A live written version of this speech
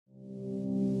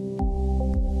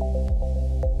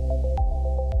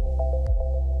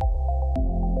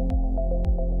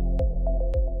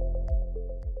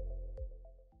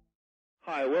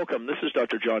Welcome. This is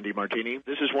Dr. John DeMartini.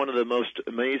 This is one of the most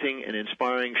amazing and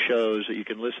inspiring shows that you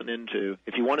can listen into.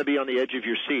 If you want to be on the edge of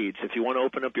your seats, if you want to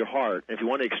open up your heart, if you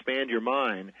want to expand your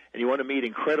mind, and you want to meet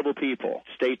incredible people,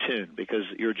 stay tuned because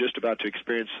you're just about to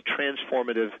experience a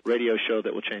transformative radio show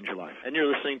that will change your life. And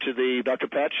you're listening to the Dr.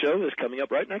 Pat Show that's coming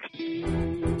up right next.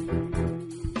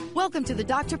 Welcome to the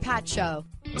Dr. Pat Show.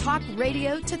 Talk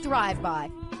radio to thrive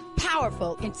by.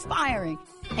 Powerful, inspiring,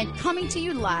 and coming to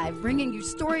you live, bringing you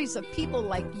stories of people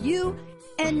like you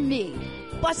and me,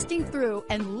 busting through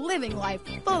and living life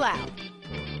full out.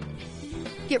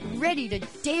 Get ready to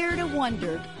dare to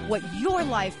wonder what your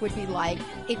life would be like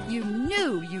if you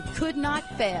knew you could not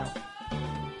fail.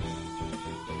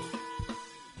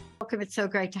 Welcome. It's so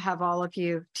great to have all of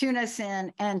you tune us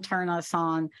in and turn us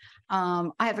on.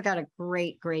 I have got a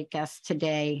great guest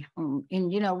today.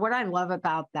 And you know, what I love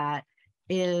about that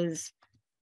is,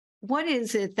 what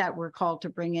is it that we're called to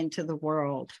bring into the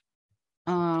world?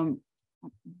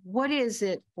 What is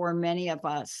it for many of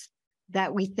us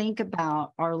that we think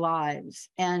about our lives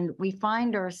and we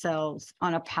find ourselves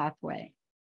on a pathway,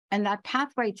 and that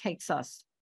pathway takes us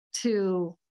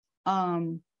to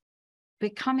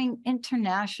becoming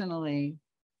internationally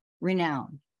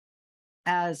renowned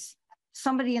as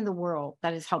somebody in the world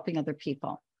that is helping other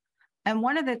people. And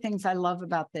one of the things I love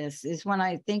about this is when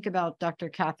I think about Dr.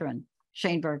 Catherine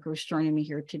Shainberg, who's joining me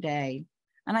here today,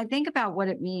 and I think about what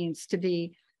it means to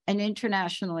be an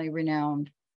internationally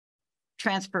renowned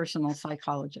transpersonal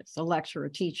psychologist, a lecturer,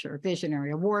 teacher,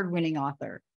 visionary, award-winning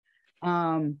author,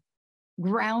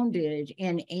 grounded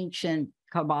in ancient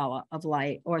Kabbalah of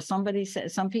Light, or somebody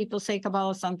says, some people say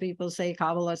Kabbalah, some people say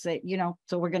Kabbalah, you know,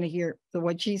 so we're going to hear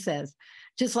what she says.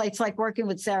 Just like, it's like working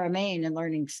with Sarah Main and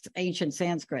learning ancient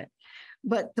Sanskrit.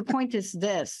 But the point is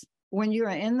this: when you're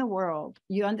in the world,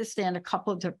 you understand a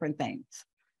couple of different things.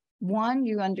 One,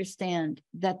 you understand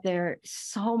that there's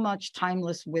so much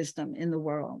timeless wisdom in the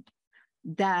world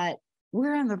that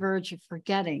we're on the verge of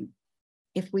forgetting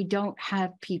if we don't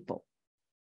have people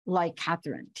like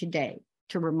Catherine today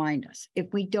to remind us,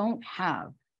 if we don't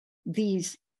have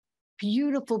these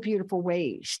beautiful, beautiful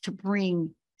ways to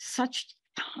bring such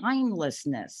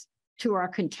timelessness to our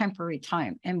contemporary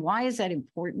time. And why is that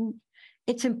important?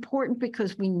 It's important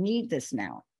because we need this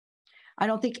now. I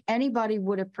don't think anybody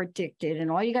would have predicted, and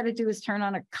all you got to do is turn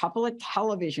on a couple of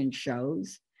television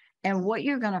shows, and what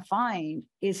you're going to find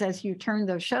is, as you turn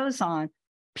those shows on,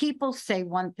 people say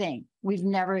one thing: we've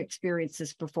never experienced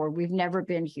this before. We've never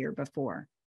been here before.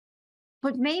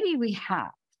 But maybe we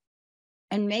have,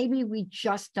 and maybe we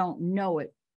just don't know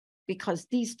it because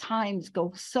these times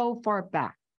go so far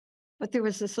back. But there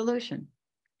was a solution.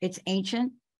 It's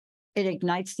ancient. It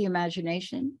ignites the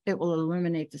imagination. It will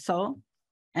illuminate the soul.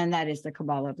 And that is the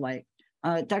Kabbalah of Light.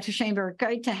 Dr. Shainberg,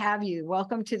 great to have you.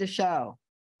 Welcome to the show.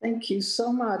 Thank you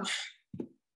so much.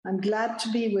 I'm glad to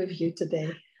be with you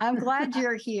today. I'm glad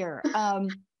you're here.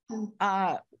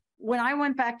 When I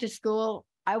went back to school,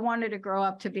 I wanted to grow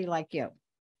up to be like you.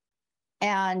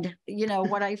 And, you know,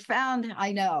 what I found,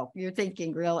 I know you're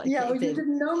thinking, really? Yeah, well, you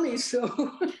didn't know me,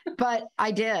 so. But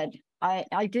I did.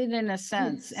 I did in a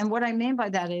sense. And what I mean by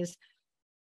that is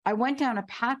I went down a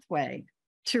pathway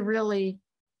to really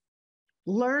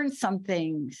learn some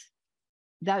things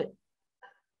that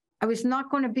I was not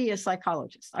going to be a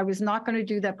psychologist. I was not going to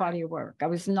do that body of work. I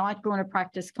was not going to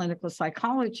practice clinical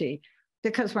psychology,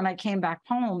 because when I came back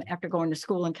home after going to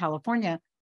school in California,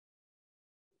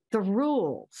 the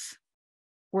rules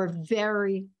were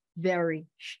very, very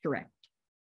strict.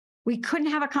 We couldn't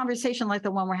have a conversation like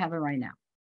the one we're having right now,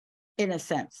 in a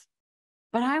sense.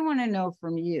 But I want to know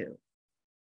from you,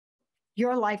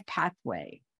 your life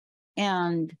pathway,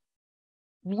 and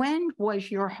when was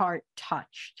your heart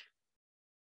touched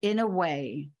in a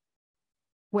way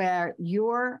where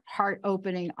your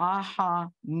heart-opening aha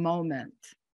moment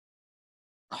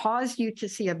caused you to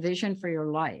see a vision for your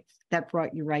life that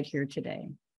brought you right here today?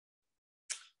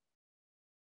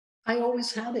 I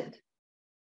always had it.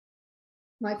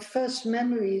 My first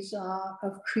memories are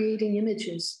of creating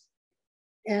images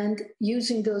and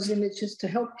using those images to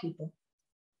help people.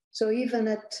 So even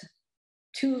at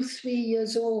 2, 3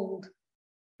 years old,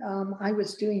 I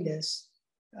was doing this.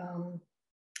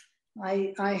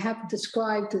 I have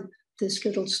described this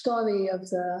little story of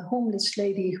the homeless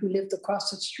lady who lived across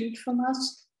the street from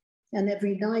us. And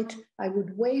every night I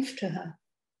would wave to her,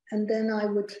 and then I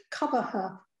would cover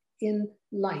her in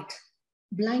light,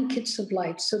 blankets of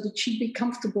light, so that she'd be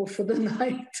comfortable for the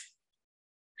night.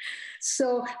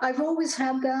 So I've always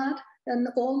had that. And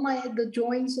all the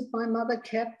drawings that my mother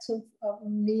kept of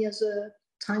me as a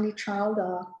tiny child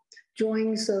are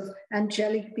drawings of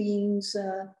angelic beings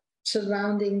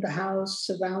surrounding the house,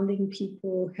 surrounding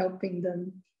people, helping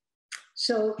them.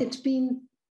 So it's been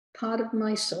part of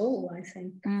my soul, I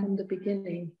think, from the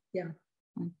beginning. Yeah.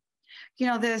 You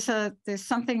know, there's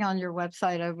something on your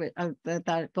website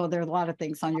well, there are a lot of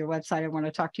things on your website I want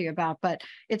to talk to you about, but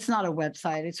it's not a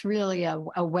website. It's really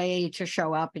a way to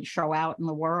show up and show out in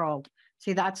the world.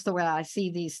 See, that's the way I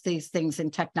see these things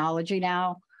in technology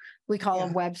now. We call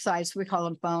them websites, we call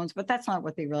them phones, but that's not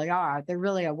what they really are. They're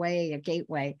really a way, a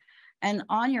gateway. And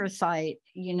on your site,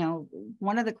 you know,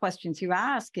 one of the questions you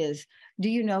ask is, do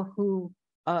you know who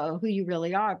you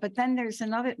really are? But then there's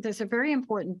a very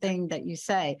important thing that you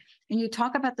say, and you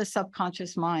talk about the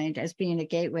subconscious mind as being a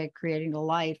gateway, creating the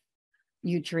life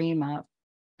you dream of.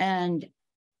 And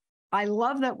I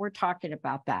love that we're talking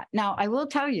about that. Now, I will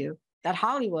tell you that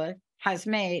Hollywood has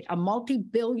made a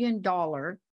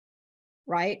multi-billion-dollar,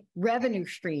 right, revenue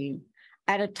stream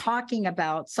out of talking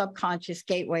about subconscious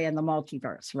gateway and the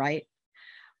multiverse, right?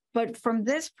 But from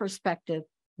this perspective,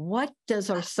 what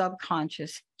does our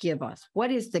subconscious give us?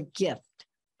 What is the gift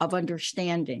of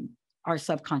understanding our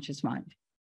subconscious mind?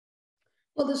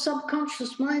 Well, the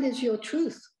subconscious mind is your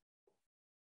truth.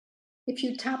 If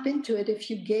you tap into it, if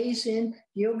you gaze in,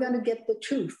 you're going to get the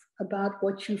truth about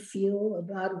what you feel,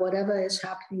 about whatever is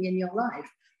happening in your life.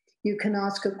 You can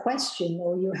ask a question,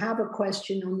 or you have a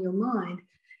question on your mind.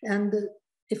 And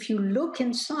if you look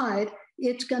inside,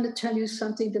 it's going to tell you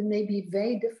something that may be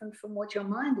very different from what your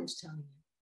mind is telling you.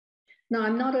 Now,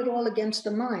 I'm not at all against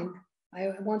the mind.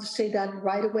 I want to say that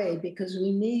right away, because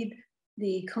we need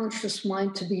the conscious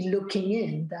mind to be looking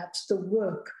in. That's the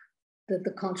work that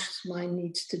the conscious mind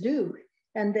needs to do.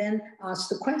 And then ask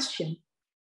the question.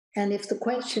 And if the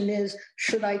question is,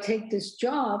 should I take this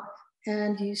job?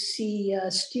 And you see a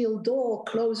steel door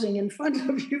closing in front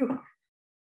of you,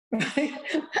 right?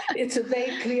 It's a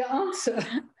very clear answer.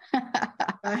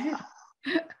 Right?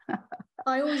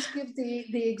 I always give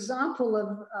the example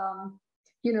of,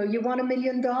 you know, you want $1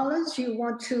 million, you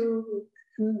want to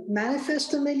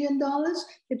manifest $1 million,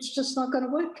 it's just not going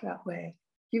to work that way.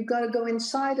 You've got to go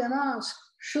inside and ask,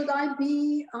 should I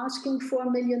be asking for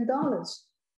 $1 million?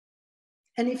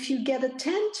 And if you get a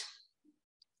tent,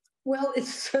 well,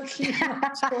 it's certainly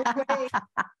not your way.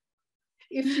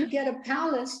 If you get a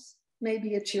palace, maybe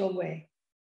it's your way,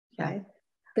 right?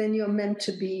 Then you're meant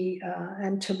to be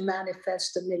and to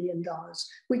manifest $1 million.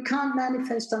 We can't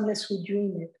manifest unless we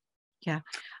dream it. Yeah,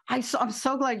 I'm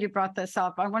so glad you brought this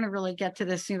up. I want to really get to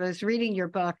this. You know, I was reading your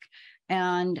book,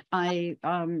 and I've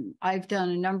done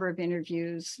a number of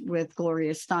interviews with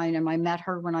Gloria Steinem. I met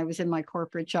her when I was in my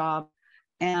corporate job,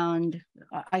 and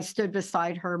I stood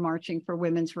beside her marching for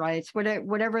women's rights,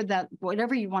 whatever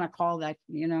you want to call that,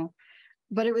 you know.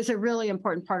 But it was a really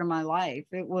important part of my life.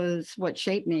 It was what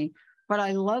shaped me. But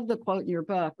I love the quote in your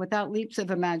book: without leaps of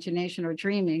imagination or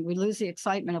dreaming, we lose the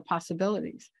excitement of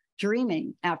possibilities.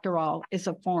 Dreaming, after all, is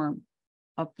a form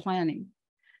of planning.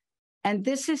 And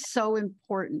this is so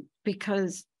important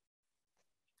because,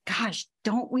 gosh,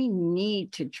 don't we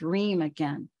need to dream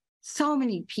again? So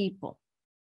many people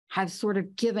have sort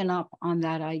of given up on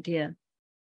that idea.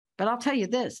 But I'll tell you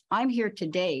this, I'm here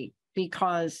today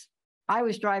because I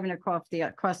was driving across the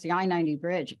I-90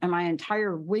 bridge and my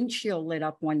entire windshield lit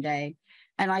up one day,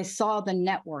 and I saw the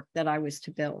network that I was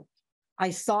to build. I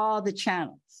saw the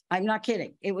channels. I'm not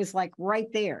kidding. It was like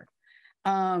right there.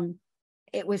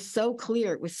 It was so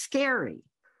clear. It was scary.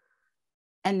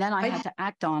 And then I had to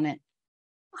act on it.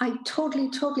 I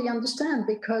totally understand,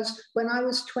 because when I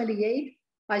was 28,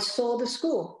 I saw the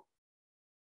school,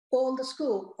 all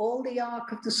the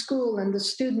arc of the school and the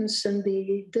students and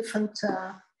the different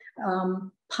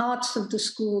parts of the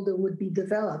school that would be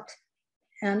developed.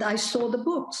 And I saw the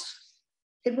books.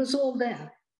 It was all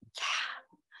there.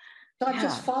 So I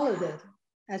just followed it,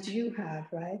 as you had,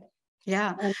 right?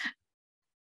 Yeah. And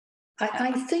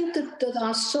I think that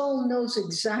our soul knows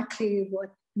exactly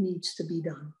what needs to be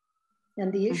done.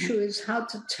 And the issue is how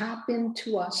to tap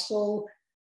into our soul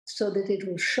so that it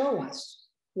will show us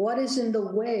what is in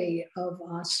the way of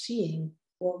our seeing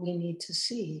what we need to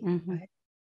see, right?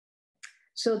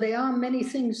 So there are many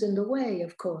things in the way,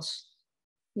 of course.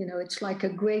 You know, it's like a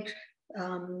great,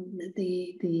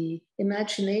 the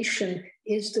imagination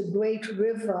is the great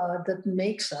river that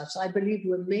makes us. I believe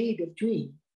we're made of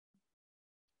dream.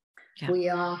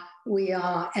 Yeah. We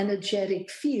are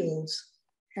energetic fields,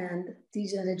 and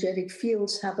these energetic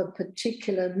fields have a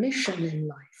particular mission in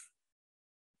life.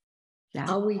 Yeah.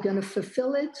 Are we going to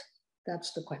fulfill it?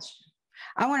 That's the question.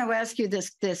 I want to ask you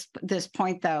this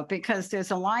point, though, because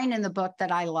there's a line in the book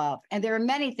that I love, and there are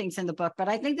many things in the book, but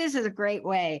I think this is a great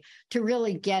way to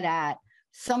really get at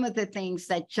some of the things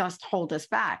that just hold us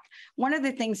back. One of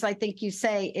the things I think you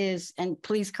say is, and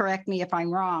please correct me if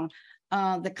I'm wrong,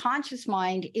 the conscious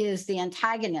mind is the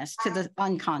antagonist to the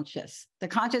unconscious. The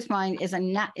conscious mind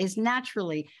is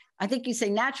naturally, I think you say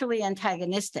naturally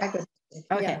antagonistic.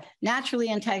 Okay, yeah. Naturally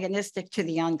antagonistic to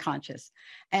the unconscious.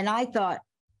 And I thought,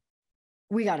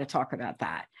 we got to talk about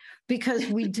that, because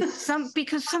we do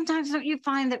because sometimes you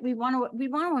find that we want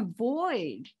to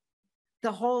avoid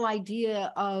the whole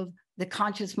idea of the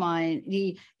conscious mind,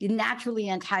 the naturally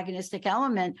antagonistic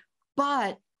element.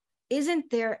 But isn't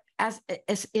there,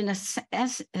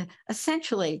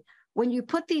 essentially, when you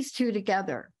put these two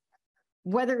together,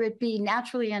 whether it be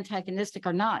naturally antagonistic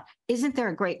or not, isn't there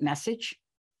a great message?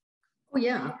 Oh,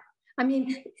 yeah. I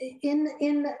mean,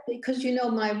 because, you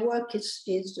know, my work is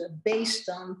based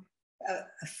on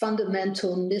a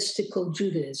fundamental mystical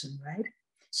Judaism, right?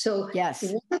 So yes,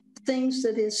 one of the things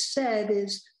that is said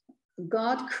is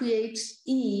God creates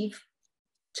Eve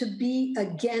to be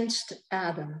against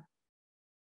Adam,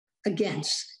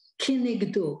 against,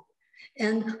 kinigdu.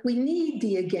 And we need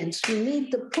the against, we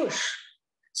need the push.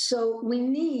 So we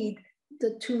need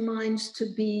the two minds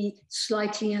to be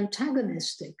slightly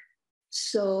antagonistic,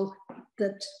 so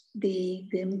that the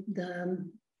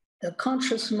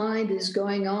conscious mind is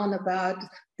going on about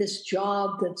this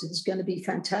job that is going to be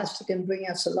fantastic and bring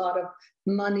us a lot of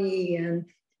money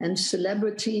and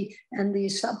celebrity, and the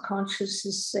subconscious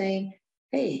is saying,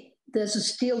 hey, there's a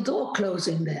steel door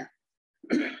closing there.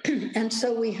 And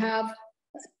so we have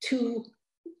two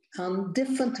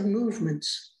different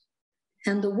movements,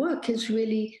 and the work is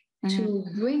really to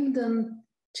bring them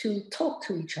to talk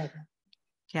to each other.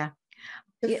 Yeah.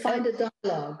 To find a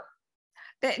dialogue.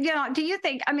 You know, do you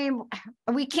think, I mean,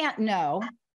 we can't know,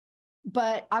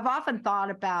 but I've often thought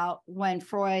about when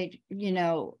Freud, you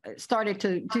know, started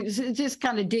to just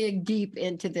kind of dig deep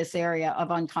into this area of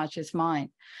unconscious mind.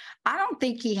 I don't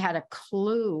think he had a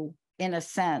clue, in a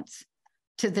sense,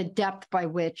 to the depth by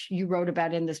which you wrote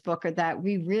about in this book, or that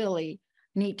we really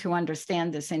need to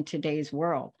understand this in today's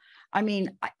world. I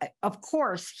mean, of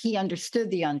course, he understood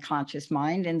the unconscious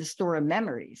mind and the store of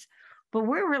memories, but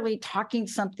we're really talking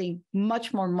something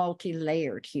much more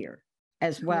multi-layered here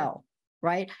as well,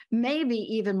 right? Maybe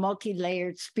even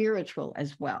multi-layered spiritual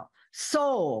as well,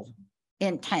 soul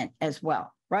intent as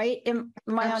well, right? Am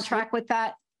I on track with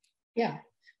that? Yeah.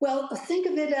 Well, think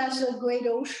of it as a great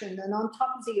ocean, and on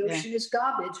top of the ocean is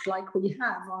garbage, like we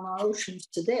have on our oceans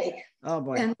today. Oh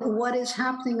boy. And what is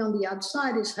happening on the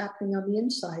outside is happening on the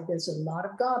inside. There's a lot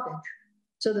of garbage.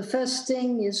 So the first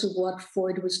thing is what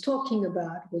Freud was talking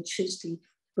about, which is the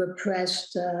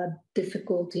repressed,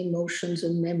 difficult emotions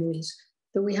and memories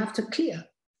that we have to clear.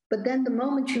 But then the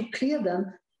moment you clear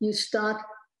them, you start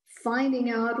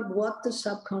finding out what the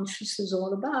subconscious is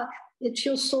all about. It's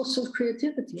your source of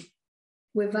creativity.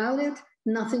 Without it,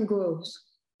 nothing grows.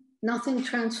 Nothing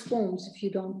transforms if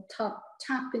you don't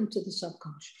tap into the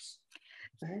subconscious.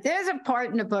 Right? There's a part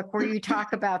in the book where you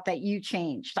talk about that you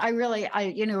changed.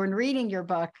 You know, in reading your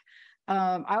book,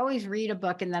 I always read a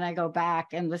book and then I go back.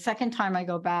 And the second time I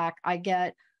go back, I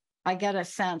get a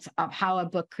sense of how a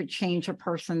book could change a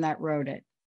person that wrote it.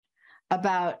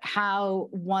 About how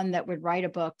one that would write a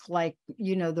book like,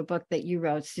 you know, the book that you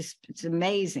wrote, it's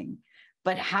amazing.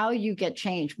 But how you get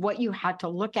changed, what you had to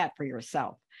look at for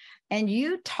yourself. And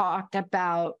you talked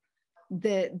about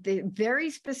the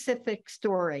very specific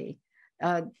story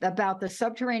about the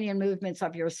subterranean movements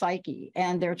of your psyche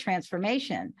and their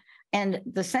transformation. And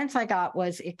the sense I got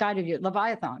was it guided you,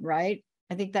 Leviathan, right?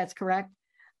 I think that's correct.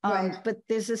 Right. But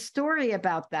there's a story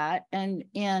about that. And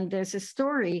there's a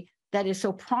story that is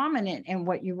so prominent in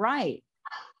what you write.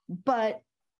 But,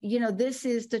 you know, this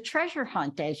is the treasure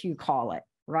hunt, as you call it,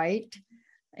 right?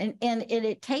 And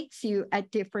it takes you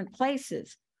at different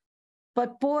places.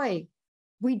 But boy,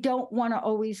 we don't want to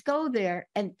always go there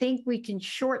and think we can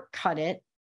shortcut it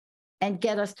and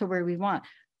get us to where we want.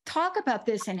 Talk about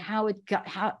this and how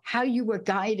you were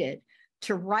guided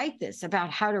to write this,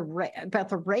 about about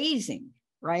the raising,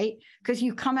 right? Because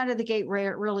you come out of the gate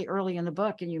really early in the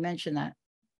book, and you mentioned that.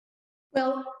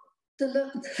 Well,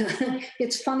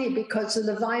 it's funny because the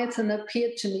Leviathan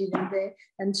appeared to me one day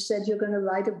and said, you're going to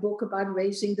write a book about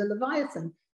raising the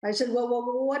Leviathan. I said, well,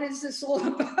 what is this all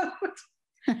about?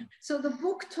 So the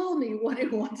book told me what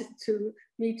it wanted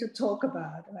me to talk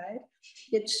about, right?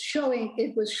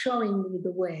 It was showing me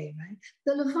the way, right?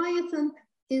 The Leviathan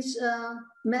is a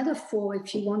metaphor,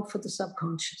 if you want, for the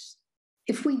subconscious.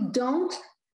 If we don't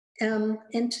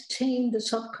entertain the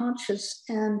subconscious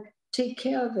and take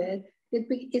care of it,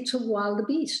 it's a wild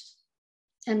beast.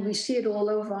 And we see it all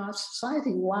over our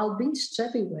society, wild beasts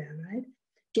everywhere, right?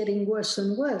 getting worse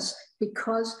and worse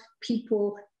because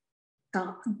people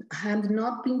have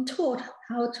not been taught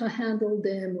how to handle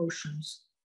their emotions.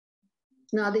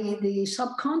 Now, the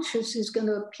subconscious is going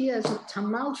to appear as a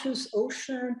tumultuous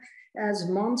ocean, as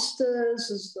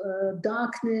monsters, as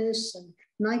darkness and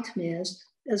nightmares,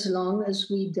 as long as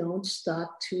we don't start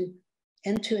to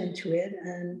enter into it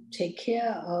and take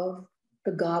care of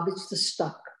the garbage, the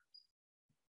stuck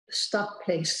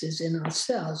places in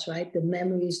ourselves, right? The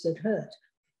memories that hurt.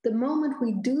 The moment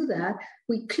we do that,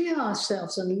 we clear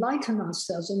ourselves and lighten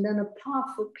ourselves, and then a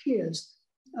path appears,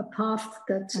 a path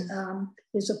that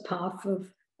is a path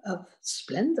of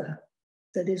splendor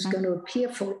that is going to appear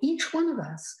for each one of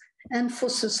us and for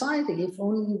society if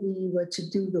only we were to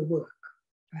do the work,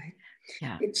 right?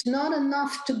 Yeah. It's not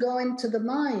enough to go into the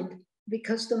mind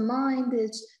because the mind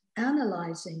is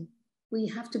analyzing. We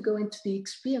have to go into the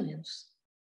experience.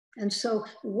 And so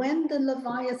when the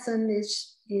Leviathan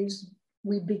is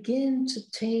we begin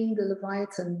to tame the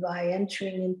Leviathan by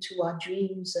entering into our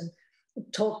dreams and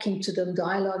talking to them,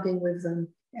 dialoguing with them,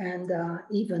 and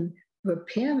even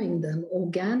repairing them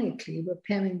organically,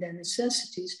 repairing their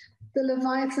necessities, the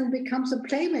Leviathan becomes a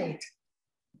playmate.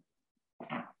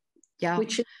 Yeah.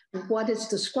 Which is what is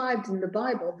described in the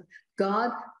Bible.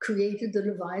 God created the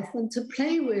Leviathan to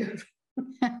play with.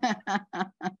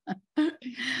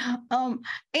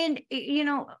 And you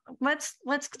know, let's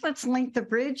link the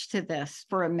bridge to this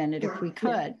for a minute if we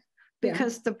could,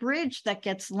 because the bridge that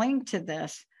gets linked to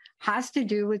this has to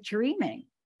do with dreaming.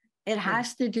 It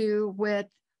has to do with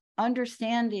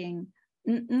understanding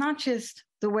not just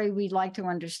the way we'd like to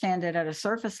understand it at a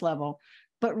surface level,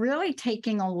 but really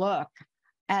taking a look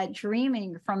at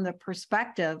dreaming from the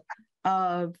perspective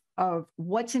of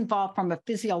what's involved from a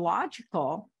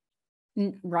physiological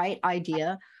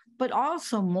idea, but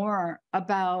also more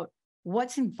about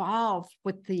what's involved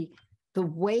with the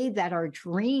way that our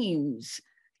dreams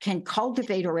can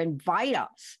cultivate or invite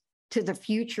us to the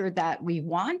future that we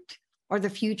want or the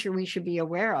future we should be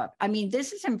aware of. I mean,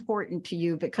 this is important to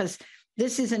you because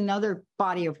this is another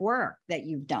body of work that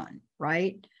you've done,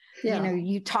 right? Yeah. You know,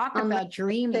 you talk about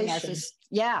dreaming as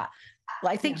well,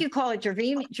 I think you call it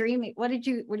dreaming. What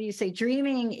do you say?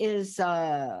 Dreaming is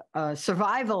a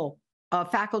survival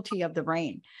faculty of the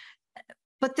brain.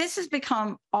 But this has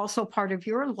become also part of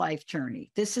your life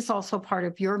journey. This is also part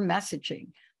of your messaging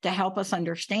to help us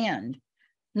understand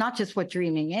not just what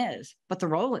dreaming is, but the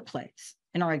role it plays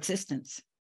in our existence.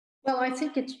 Well, I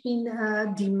think it's been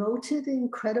demoted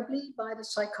incredibly by the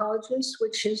psychologists,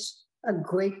 which is a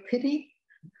great pity.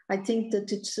 I think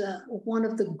that it's one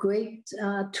of the great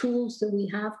tools that we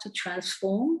have to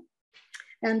transform,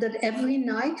 and that every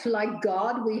night, like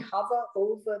God, we hover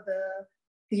over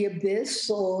the abyss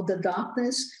or the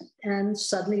darkness, and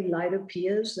suddenly light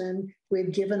appears, and we're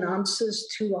given answers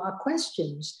to our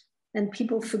questions. And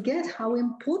people forget how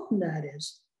important that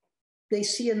is. They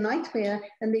see a nightmare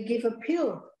and they give a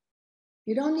pill.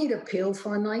 You don't need a pill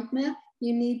for a nightmare.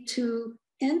 You need to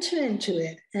enter into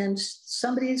it. And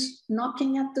somebody's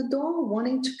knocking at the door,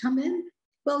 wanting to come in.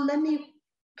 Well, let me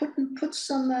put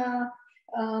some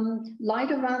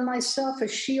light around myself, a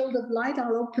shield of light.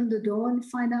 I'll open the door and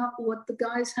find out what the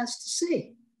guy has to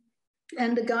say.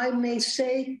 And the guy may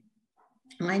say,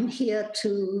 I'm here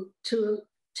to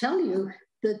tell you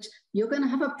that you're going to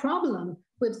have a problem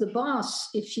with the boss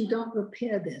if you don't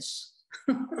repair this.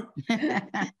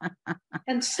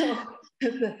 And so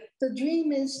the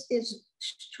dream is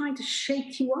trying to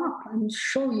shake you up and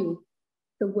show you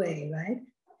the way, right?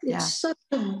 It's such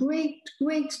a great,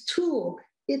 great tool.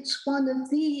 It's one of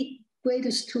the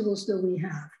greatest tools that we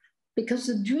have, because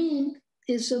the dream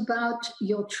is about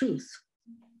your truth.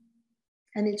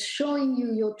 And it's showing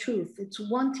you your truth. It's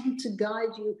wanting to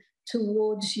guide you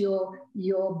towards your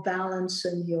balance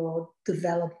and your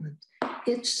development.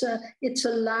 It's a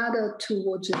ladder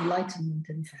towards enlightenment,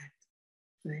 in fact,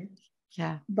 right?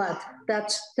 Yeah. But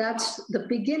that's the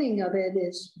beginning of it.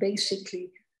 Is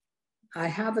basically, I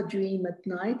have a dream at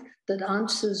night that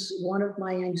answers one of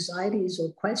my anxieties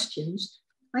or questions.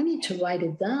 I need to write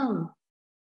it down.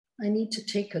 I need to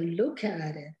take a look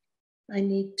at it. I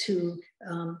need to,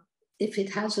 if it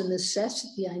has a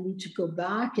necessity, I need to go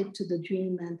back into the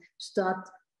dream and start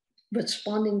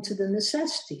responding to the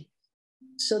necessity.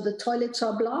 So the toilets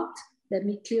are blocked, let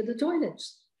me clear the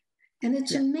toilets. And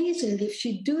it's amazing. If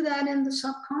you do that in the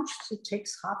subconscious, it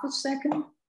takes half a second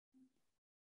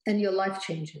and your life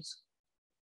changes.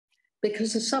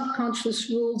 Because the subconscious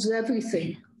rules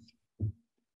everything.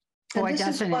 And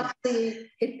this is what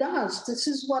it does. This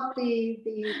is what the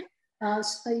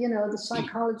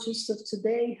psychologists of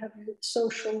today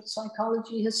social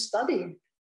psychology has studied.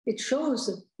 it shows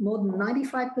that more than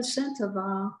 95% of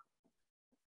our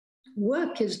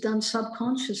work is done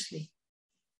subconsciously.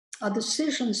 Our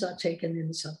decisions are taken in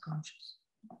the subconscious.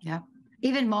 Yeah,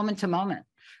 even moment to moment.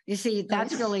 You see,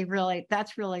 that's really,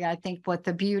 I think, what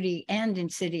the beauty and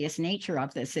insidious nature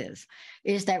of this is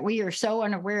that we are so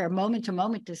unaware of moment to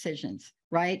moment decisions,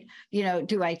 right? You know,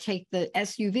 do I take the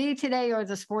SUV today or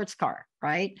the sports car,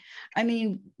 right? I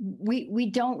mean,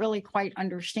 we don't really quite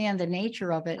understand the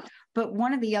nature of it. But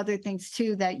one of the other things,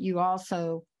 too, that you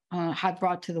also have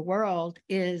brought to the world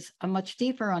is a much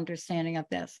deeper understanding of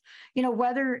this. You know,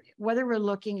 whether we're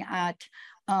looking at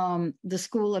the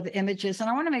School of Images. And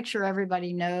I want to make sure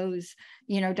everybody knows,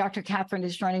 you know, Dr. Catherine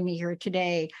is joining me here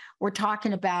today. We're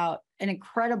talking about an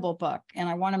incredible book. And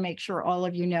I want to make sure all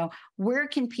of you know, where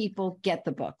can people get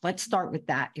the book? Let's start with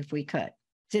that, if we could.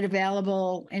 Is it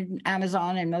available in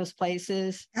Amazon and most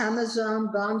places? Amazon,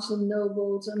 Barnes and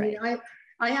Nobles. I mean, I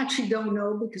actually don't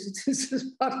know because this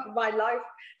is part of my life.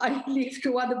 I leave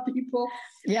to other people.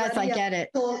 Yes, I get it.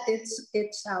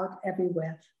 It's out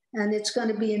everywhere. And it's going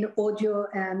to be in audio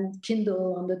and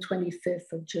Kindle on the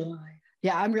 25th of July.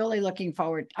 Yeah, I'm really looking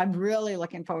forward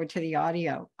to the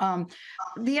audio.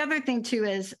 The other thing, too,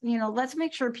 is, you know, let's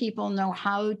make sure people know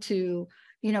how to,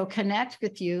 you know, connect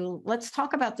with you. Let's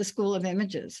talk about the School of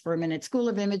Images for a minute.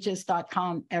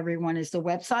 Schoolofimages.com, everyone, is the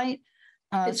website.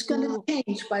 It's going to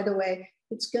change, by the way.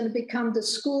 It's going to become the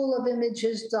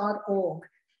schoolofimages.org.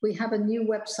 We have a new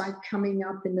website coming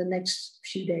up in the next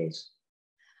few days.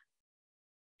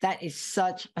 That is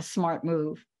such a smart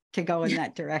move to go in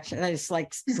that direction. That is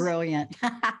like brilliant.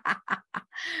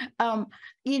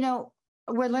 You know,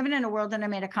 we're living in a world, and I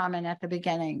made a comment at the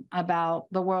beginning about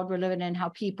the world we're living in, how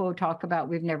people talk about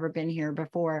we've never been here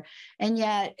before. And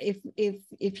yet,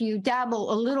 if you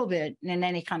dabble a little bit in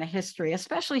any kind of history,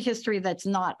 especially history that's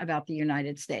not about the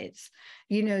United States,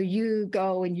 you know, you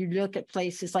go and you look at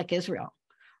places like Israel,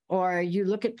 or you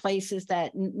look at places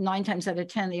that 9 times out of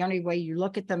 10, the only way you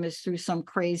look at them is through some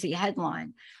crazy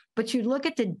headline. But you look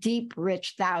at the deep,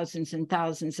 rich thousands and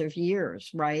thousands of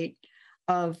years, right,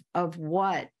 of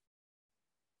what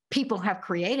people have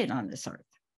created on this earth.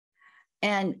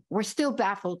 And we're still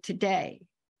baffled today.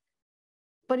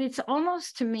 But it's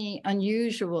almost, to me,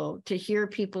 unusual to hear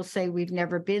people say we've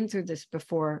never been through this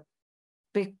before,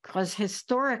 because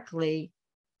historically,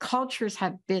 cultures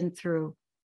have been through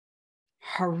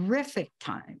horrific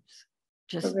times,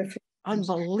 just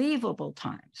unbelievable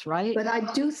times, right? But I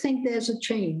do think there's a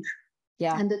change.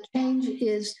 Yeah. And the change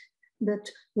is that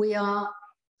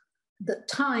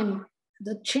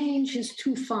the change is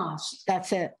too fast.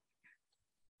 That's it.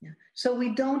 Yeah. So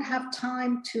we don't have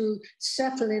time to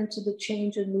settle into the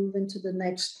change and move into the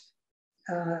next,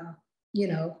 you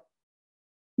know,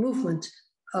 movement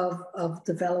of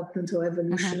development or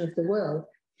evolution of the world.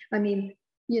 I mean,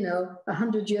 you know,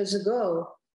 100 years ago,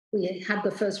 we had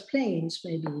the first planes,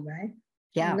 maybe, right?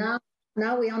 Yeah. And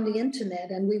now we're on the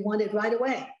internet and we want it right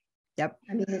away. Yep.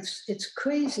 I mean, it's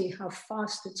crazy how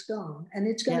fast it's gone, and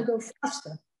it's going to go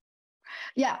faster.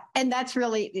 Yeah, and that's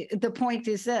really the point.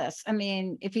 Is this? I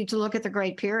mean, if you look at the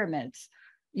Great Pyramids,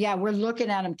 yeah, we're looking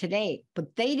at them today,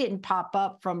 but they didn't pop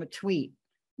up from a tweet.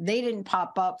 They didn't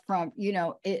pop up from,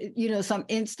 some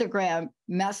Instagram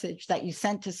message that you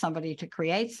sent to somebody to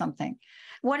create something.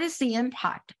 What is the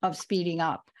impact of speeding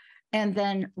up? And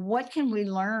then what can we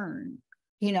learn,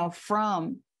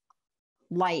 from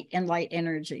light and light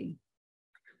energy?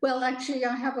 Well, actually,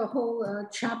 I have a whole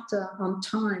chapter on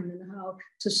time and how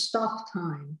to stop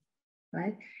time,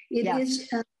 right?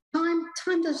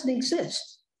 Time doesn't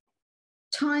exist.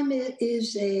 Time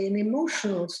is an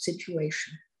emotional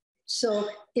situation. So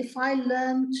if I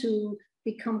learn to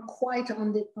become quiet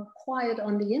on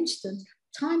the instant,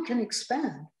 time can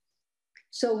expand.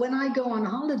 So when I go on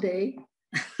holiday,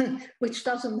 which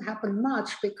doesn't happen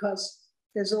much because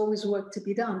there's always work to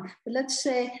be done, but let's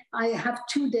say I have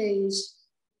 2 days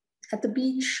at the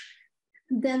beach,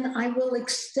 then I will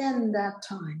extend that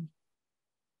time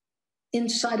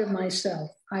inside of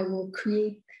myself. I will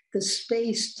create the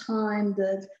space-time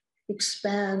that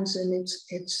expands, and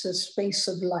it's a space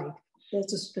of light.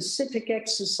 There's a specific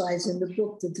exercise in the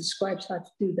book that describes how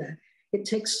to do that. It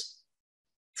takes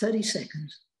 30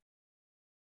 seconds.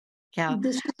 Yeah.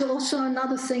 This is also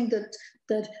another thing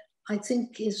that I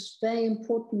think is very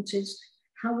important, is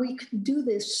how we can do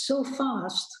this so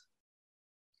fast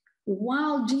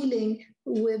while dealing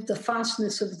with the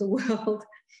fastness of the world.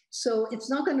 So it's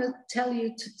not going to tell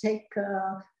you to take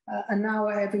an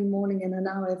hour every morning and an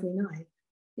hour every night.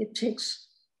 It takes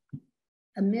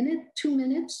a minute, 2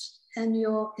 minutes, and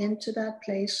you're into that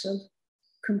place of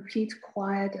complete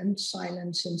quiet and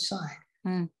silence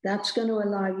inside. That's going to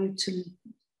allow you to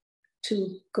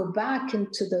to go back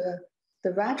into the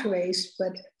rat race,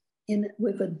 but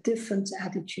with a different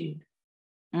attitude.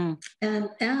 And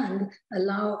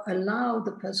allow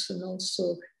the person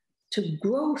also to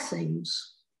grow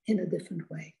things in a different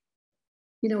way.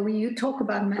 You know, when you talk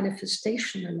about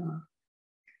manifestation a lot,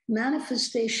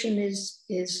 manifestation is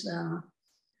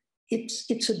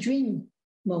it's a dream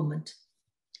moment.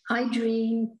 I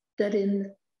dream that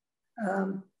in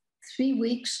 3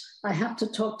 weeks I have to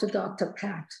talk to Dr.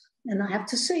 Pat, and I have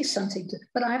to say something,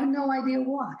 but I have no idea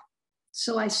what.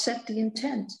 So I set the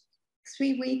intent.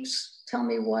 3 weeks, tell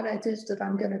me what it is that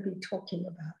I'm going to be talking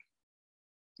about.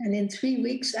 And in 3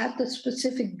 weeks, at the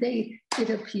specific date, it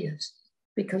appears,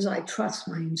 because I trust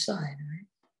my inside,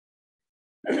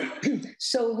 right?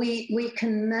 So we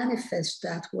can manifest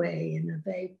that way in a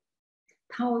very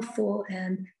powerful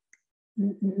and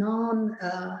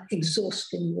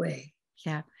non-exhausting way.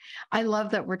 Yeah. I love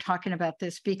that we're talking about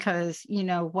this, because, you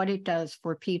know, what it does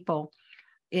for people,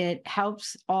 it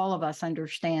helps all of us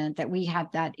understand that we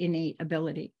have that innate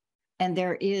ability. And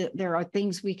there are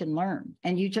things we can learn.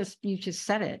 And you just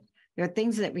said it. There are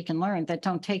things that we can learn that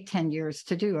don't take 10 years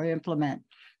to do or implement.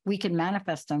 We can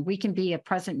manifest them. We can be a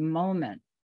present moment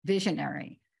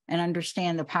visionary and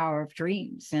understand the power of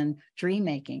dreams and dream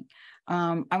making.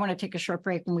 I want to take a short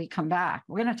break. When we come back,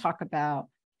 we're going to talk about,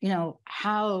 you know,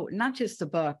 how not just the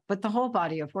book, but the whole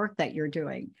body of work that you're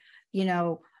doing, you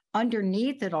know,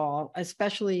 underneath it all,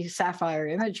 especially sapphire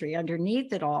imagery,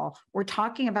 underneath it all, we're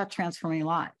talking about transforming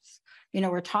lives. You know,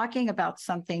 we're talking about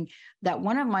something that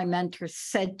one of my mentors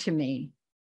said to me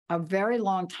a very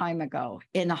long time ago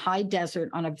in a high desert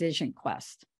on a vision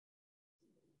quest.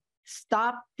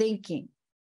 Stop thinking.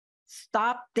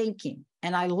 Stop thinking.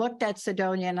 And I looked at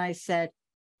Sidonia and I said,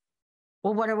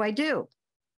 well, what do I do?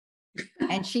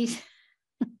 And she's,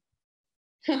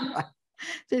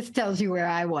 this tells you where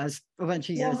I was a bunch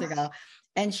of years ago.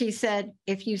 And she said,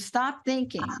 if you stop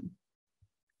thinking,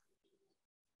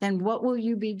 then what will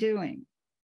you be doing?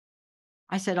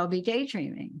 I said, I'll be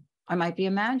daydreaming. I might be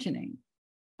imagining.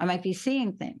 I might be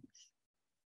seeing things.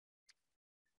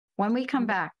 When we come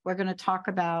back, we're going to talk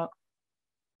about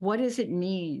what does it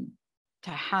mean to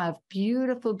have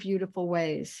beautiful, beautiful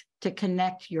ways to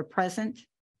connect your present,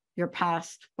 your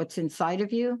past, what's inside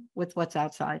of you with what's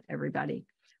outside, everybody.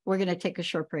 We're going to take a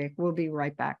short break. We'll be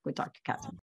right back with Dr.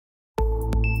 Catherine.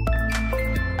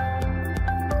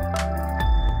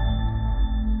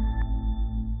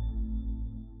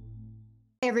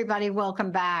 Hey, everybody,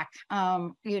 welcome back.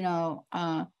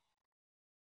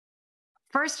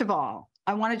 First of all,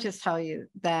 I want to just tell you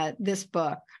that this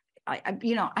book,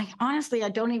 I honestly, I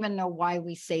don't even know why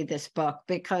we say this book,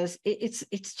 because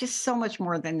it's just so much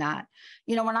more than that.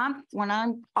 You know, when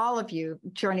I'm all of you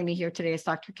joining me here today is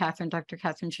Dr. Catherine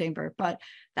Shainberg, but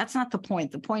that's not the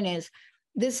point. The point is,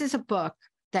 this is a book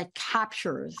that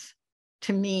captures,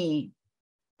 to me,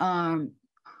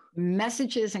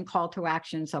 messages and call to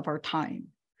actions of our time,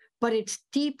 but it's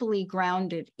deeply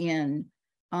grounded in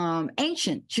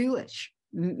ancient Jewish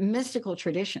mystical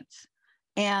traditions.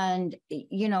 And,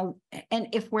 you know, and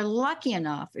if we're lucky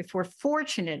enough, if we're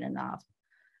fortunate enough,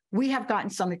 we have gotten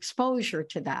some exposure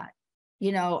to that.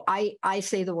 You know, I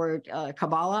say the word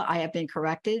Kabbalah. I have been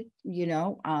corrected. You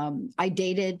know, I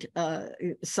dated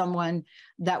someone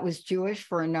that was Jewish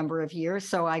for a number of years.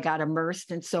 So I got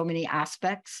immersed in so many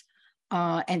aspects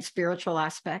and spiritual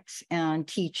aspects and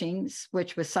teachings,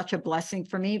 which was such a blessing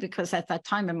for me, because at that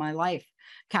time in my life,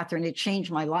 Catherine, it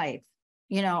changed my life.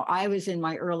 You know, I was in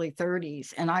my early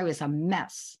 30s and I was a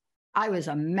mess. I was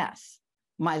a mess.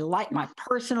 My life, my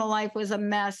personal life was a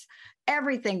mess.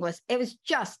 Everything was, it was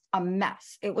just a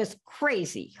mess. It was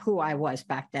crazy who I was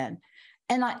back then.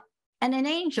 And an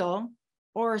angel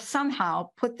or somehow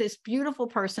put this beautiful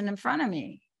person in front of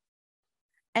me.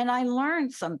 And I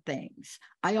learned some things.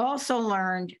 I also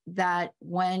learned that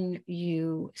when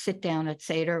you sit down at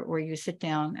Seder or you sit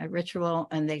down at ritual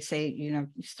and they say, you know,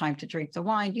 it's time to drink the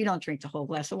wine, you don't drink the whole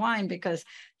glass of wine, because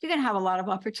you're going to have a lot of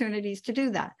opportunities to do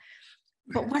that.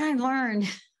 But what I learned,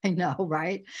 I know,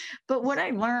 right? But what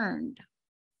I learned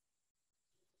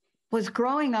was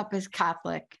growing up as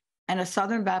Catholic and a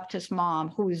Southern Baptist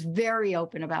mom who was very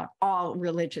open about all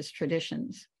religious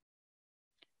traditions.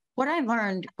 What I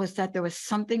learned was that there was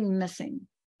something missing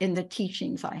in the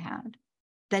teachings I had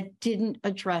that didn't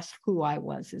address who I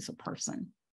was as a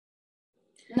person.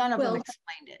 None of them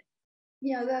explained it.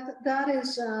 Yeah, that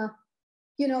is,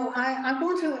 you know, I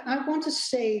want to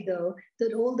say, though,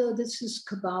 that although this is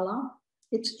Kabbalah,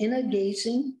 it's inner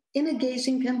gazing. Inner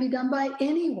gazing can be done by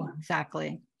anyone.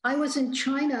 Exactly. I was in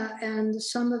China, and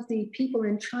some of the people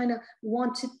in China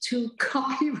wanted to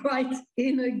copyright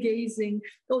inner gazing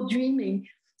or dreaming.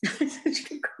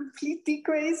 Completely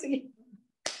crazy.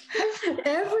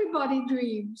 Everybody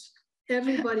dreams.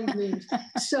 Everybody dreams.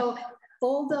 So,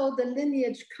 although the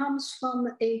lineage comes from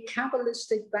a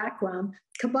Kabbalistic background,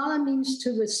 Kabbalah means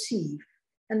to receive.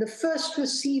 And the first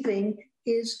receiving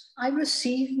is I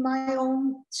receive my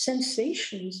own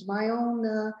sensations, my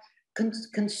own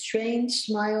constraints,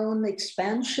 my own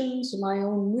expansions, my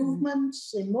own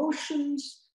movements,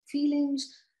 emotions,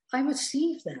 feelings. I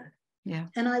receive that. Yeah.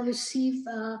 And I receive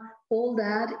all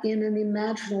that in an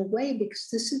imaginal way because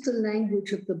this is the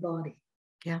language of the body.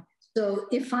 Yeah. So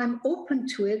if I'm open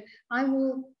to it,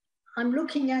 I'm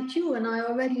looking at you and I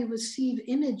already receive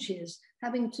images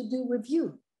having to do with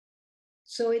you.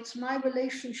 So it's my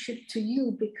relationship to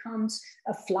you becomes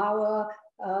a flower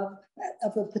of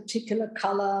a particular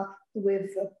color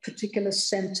with a particular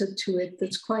center to it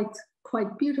that's quite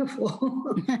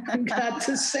beautiful, I'm glad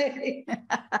to say.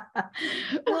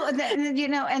 Well,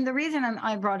 and the reason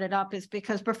I brought it up is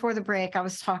because before the break, I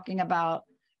was talking about,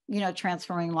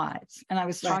 transforming lives. And I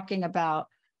was talking about,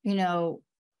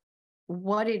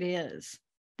 what it is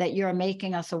that you're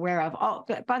making us aware of. Oh,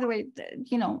 by the way,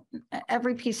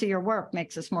 every piece of your work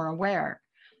makes us more aware.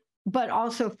 But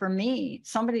also for me,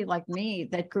 somebody like me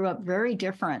that grew up very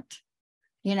different,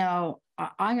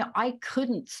 I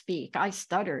couldn't speak. I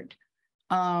stuttered.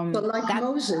 But like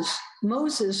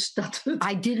Moses stuttered.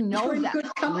 I didn't know that.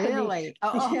 Really?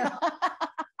 Yeah.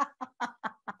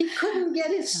 He couldn't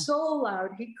get his soul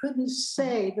out. He couldn't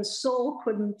say. The soul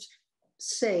couldn't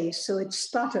say, so it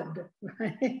stuttered,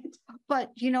 right? But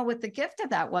what the gift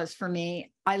of that was for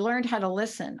me, I learned how to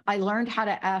listen. I learned how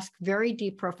to ask very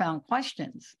deep, profound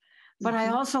questions. But I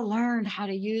also learned how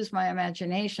to use my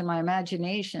imagination. I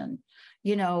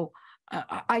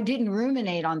didn't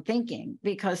ruminate on thinking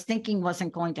because thinking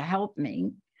wasn't going to help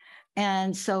me.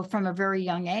 And so from a very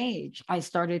young age, I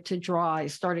started to draw, I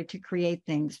started to create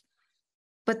things.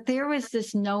 But there was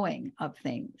this knowing of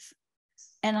things.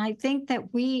 And I think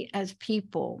that we as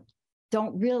people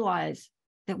don't realize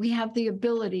that we have the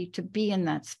ability to be in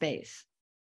that space.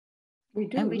 We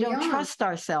do. And we don't trust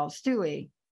ourselves, do we?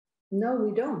 No,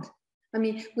 we don't. I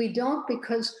mean, we don't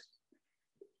because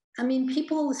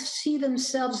people see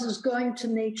themselves as going to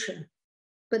nature,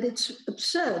 but it's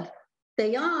absurd.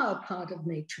 They are a part of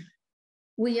nature.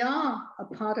 We are a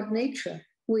part of nature.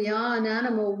 We are an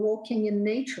animal walking in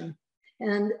nature.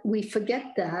 And we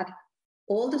forget that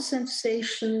all the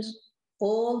sensations,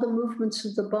 all the movements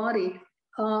of the body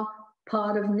are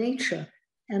part of nature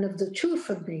and of the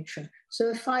truth of nature. So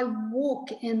if I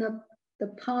walk in the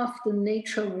path that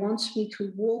nature wants me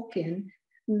to walk in,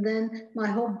 then my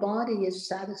whole body is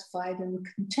satisfied and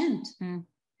content.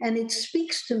 And it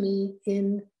speaks to me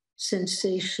in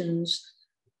sensations,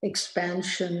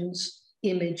 expansions,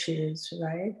 images,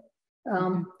 right?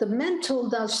 The mental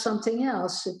does something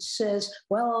else. It says,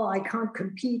 well, I can't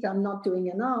compete. I'm not doing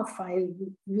enough. I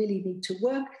really need to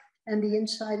work. And the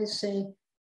inside is saying,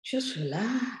 just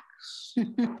relax,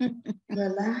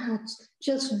 relax.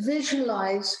 Just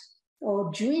visualize or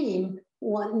dream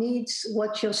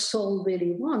what your soul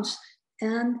really wants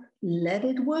and let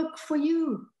it work for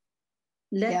you.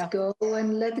 Let go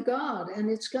and let God,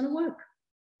 and it's going to work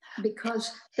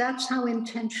because that's how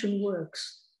intention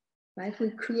works. Right? We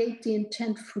create the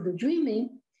intent for the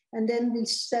dreaming and then we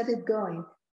set it going.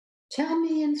 Tell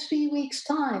me in 3 weeks'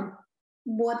 time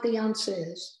what the answer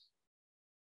is.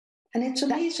 And it's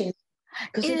amazing.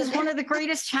 It is one of the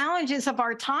greatest challenges of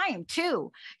our time,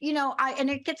 too. And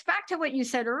it gets back to what you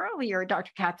said earlier,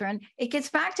 Dr. Catherine. It gets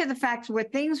back to the fact where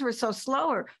things were so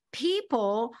slower.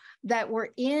 People that were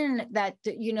in that,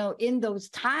 in those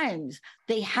times,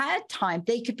 they had time.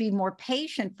 They could be more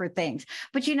patient for things.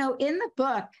 But, in the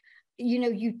book,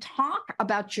 you talk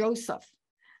about Joseph,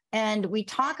 and we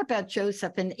talk about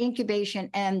Joseph and incubation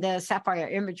and the sapphire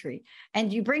imagery.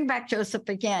 And you bring back Joseph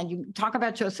again. You talk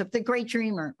about Joseph, the great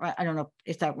dreamer. I don't know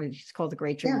if that was he's called the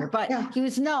great dreamer, but he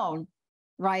was known,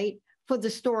 right, for the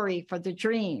story, for the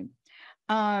dream.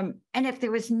 And if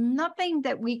there was nothing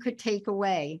that we could take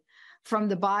away from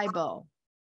the Bible,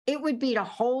 it would be to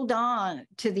hold on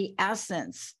to the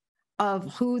essence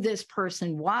of who this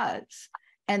person was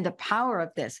and the power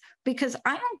of this, because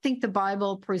I don't think the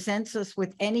Bible presents us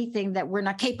with anything that we're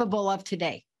not capable of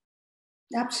today.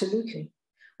 Absolutely.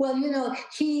 Well,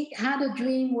 he had a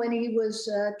dream when he was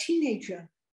a teenager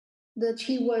that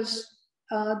he was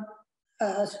a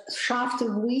shaft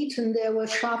of wheat, and there were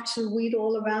shafts of wheat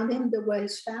all around him. There were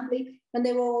his family, and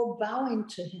they were all bowing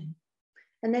to him.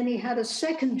 And then he had a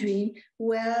second dream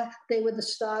where they were the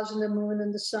stars and the moon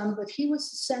and the sun, but he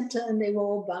was the center, and they were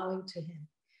all bowing to him.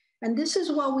 And this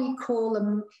is what we call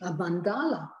a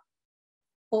mandala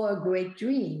or a great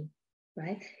dream.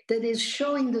 right? That is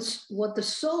showing this what the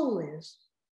soul is.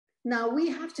 Now we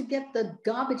have to get the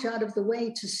garbage out of the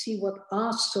way to see what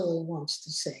our soul wants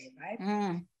to say,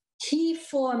 right? He,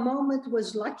 for a moment,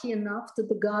 was lucky enough that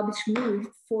the garbage moved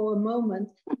for a moment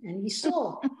and he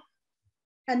saw.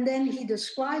 And then he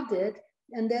described it,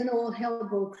 and then all hell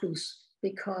broke loose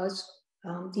because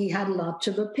he had a lot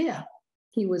to repair.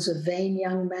 He was a vain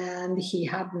young man. He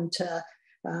hadn't,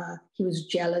 he was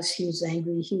jealous, he was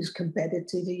angry, he was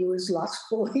competitive, he was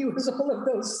lustful, he was all of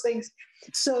those things.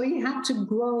 So he had to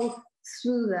grow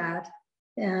through that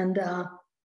and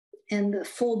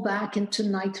fall back into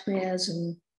nightmares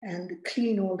and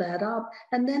clean all that up.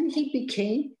 And then he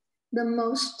became the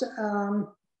most,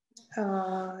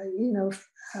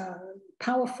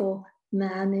 powerful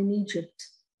man in Egypt,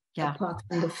 apart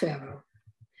from the Pharaoh.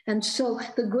 And so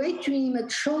the great dream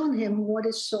had shown him what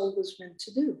his soul was meant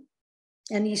to do.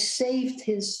 And he saved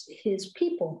his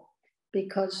people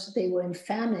because they were in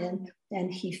famine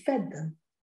and he fed them,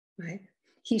 right?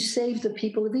 He saved the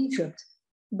people of Egypt.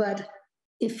 But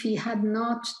if he had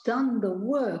not done the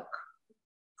work,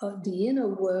 the inner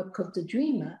work of the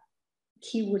dreamer,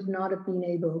 he would not have been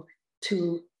able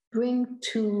to bring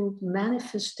to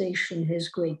manifestation his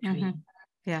great dream. Mm-hmm.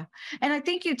 Yeah. And I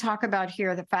think you talk about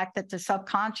here the fact that the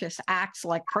subconscious acts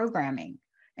like programming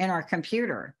in our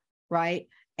computer, right?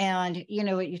 And,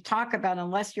 you talk about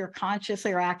unless you're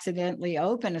consciously or accidentally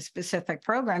open a specific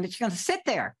program, it's going to sit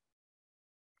there,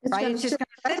 right? It's just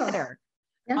going to sit there.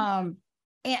 Yeah.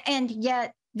 And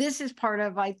yet this is part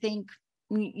of, I think,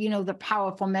 the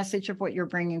powerful message of what you're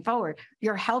bringing forward.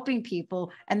 You're helping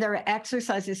people, and there are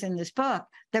exercises in this book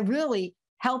that really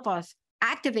help us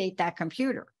activate that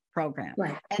computer program.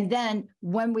 Right. And then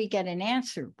when we get an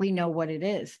answer, we know what it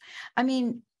is. I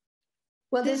mean,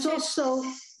 well, there's also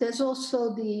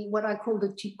the what I call the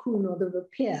tikkun, or the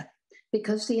repair,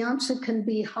 because the answer can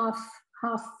be half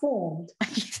formed,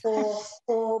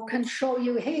 or can show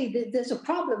you, hey, there's a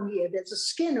problem here. There's a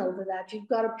skin over that. You've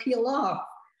got to peel off.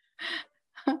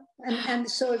 And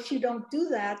so if you don't do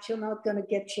that, you're not going to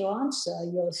get your answer,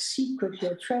 your secret,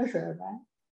 your treasure, right?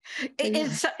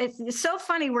 It's so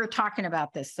funny we're talking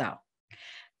about this, though.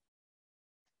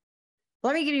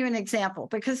 Let me give you an example,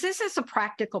 because this is a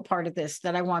practical part of this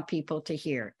that I want people to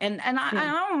hear. And I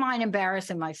don't mind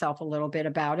embarrassing myself a little bit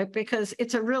about it, because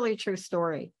it's a really true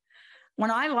story.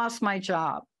 When I lost my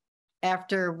job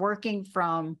after working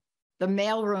from the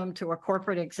mailroom to a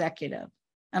corporate executive,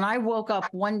 and I woke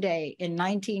up one day in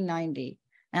 1990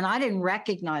 and I didn't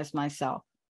recognize myself.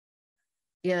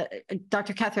 Yeah,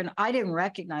 Dr. Catherine, I didn't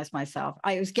recognize myself.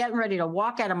 I was getting ready to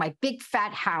walk out of my big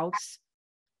fat house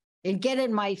and get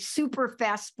in my super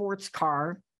fast sports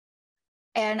car.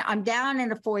 And I'm down in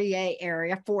the foyer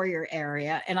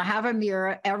area, and I have a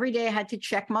mirror. Every day I had to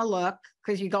check my look,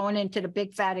 because you're going into the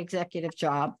big fat executive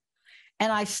job.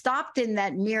 And I stopped in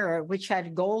that mirror, which had a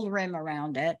gold rim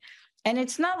around it. And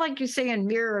it's not like you're saying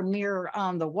mirror, mirror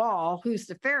on the wall, who's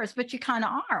the fairest, but you kind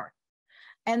of are.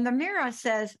 And the mirror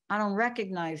says, I don't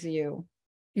recognize you.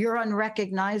 You're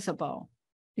unrecognizable.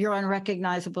 You're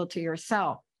unrecognizable to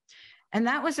yourself. And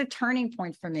that was a turning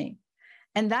point for me.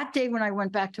 And that day when I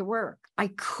went back to work, I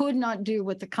could not do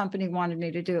what the company wanted me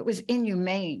to do. It was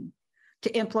inhumane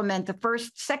to implement the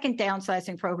second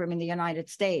downsizing program in the United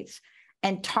States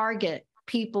and target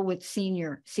people with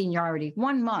seniority.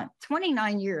 1 month,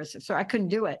 29 years. So I couldn't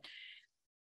do it.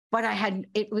 But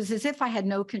it was as if I had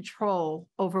no control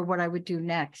over what I would do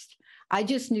next. I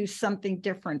just knew something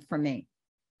different for me.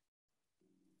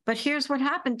 But here's what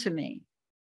happened to me.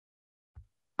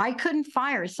 I couldn't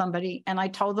fire somebody, and I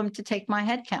told them to take my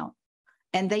head count,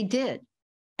 and they did.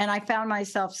 And I found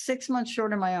myself 6 months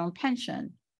short of my own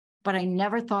pension, but I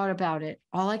never thought about it.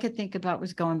 All I could think about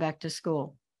was going back to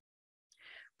school.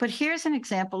 But here's an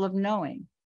example of knowing.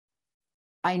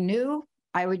 I knew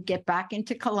I would get back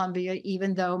into Columbia,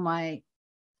 even though I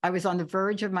was on the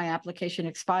verge of my application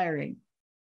expiring.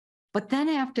 But then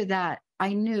after that,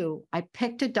 I knew I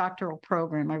picked a doctoral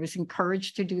program. I was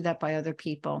encouraged to do that by other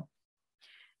people.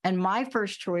 And my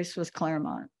first choice was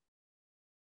Claremont.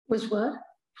 Was what?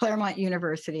 Claremont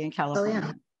University in California. Oh,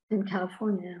 yeah, in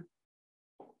California.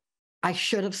 I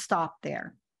should have stopped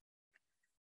there.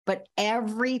 But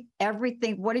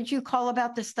everything, what did you call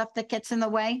about the stuff that gets in the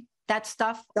way? That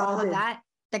stuff, all of that,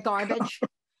 the garbage.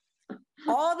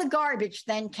 All the garbage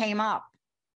then came up.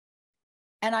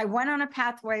 And I went on a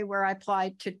pathway where I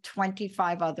applied to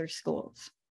 25 other schools.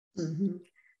 Mm-hmm.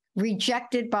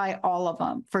 Rejected by all of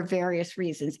them for various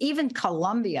reasons. Even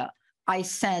Columbia, I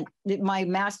sent my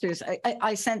master's,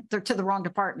 I sent to the wrong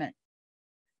department.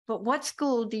 But what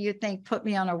school do you think put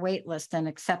me on a wait list and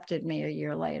accepted me a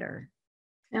year later?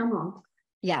 Claremont.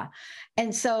 Yeah.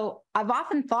 And so I've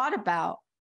often thought about,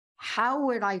 how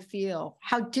would I feel?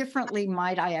 How differently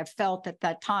might I have felt at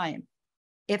that time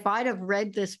if I'd have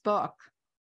read this book,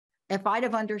 if I'd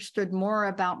have understood more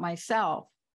about myself?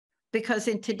 Because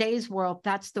in today's world,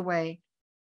 that's the way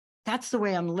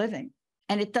I'm living.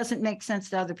 And it doesn't make sense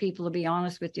to other people, to be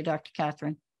honest with you, Dr.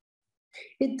 Catherine.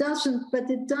 It doesn't, but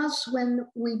it does when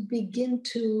we begin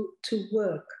to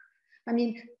work. I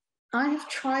mean, I have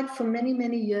tried for many,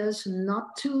 many years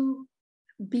not to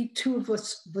be too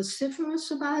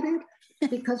vociferous about it,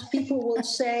 because people will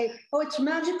say, oh, it's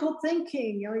magical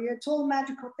thinking, or it's all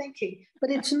magical thinking, but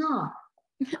it's not.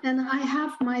 And I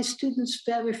have my students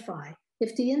verify.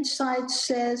 If the inside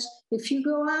says, if you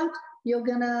go out, you're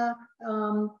gonna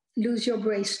lose your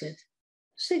bracelet,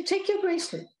 say, take your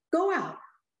bracelet, go out.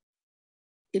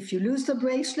 If you lose the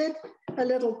bracelet, a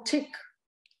little tick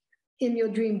in your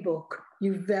dream book,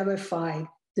 you verified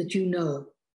that you know.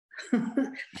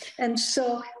 And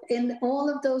so in all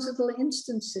of those little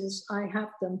instances, I have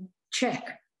them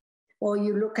check. Or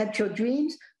you look at your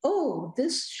dreams, oh,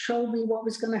 this showed me what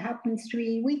was going to happen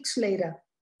 3 weeks later.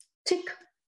 Tick,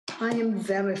 I am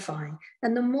verifying.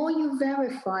 And the more you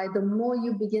verify, the more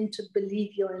you begin to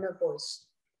believe your inner voice.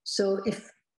 So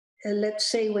if, let's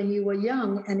say when you were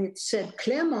young and it said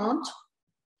Claremont,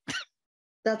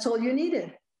 that's all you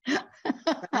needed.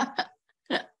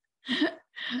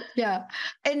 Yeah.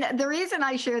 And the reason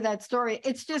I share that story,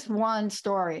 it's just one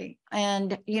story.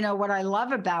 And, what I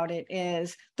love about it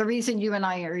is the reason you and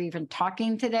I are even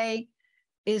talking today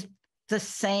is the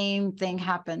same thing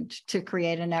happened to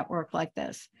create a network like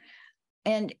this.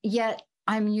 And yet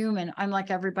I'm human. I'm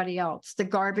like everybody else. The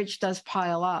garbage does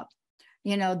pile up.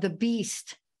 The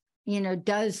beast,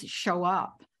 does show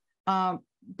up.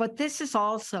 But this is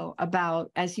also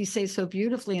about, as you say so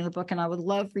beautifully in the book, and I would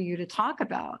love for you to talk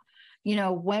about,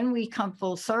 when we come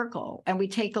full circle and we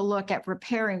take a look at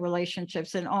repairing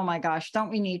relationships, and oh my gosh, don't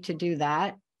we need to do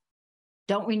that?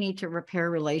 Don't we need to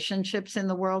repair relationships in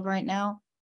the world right now?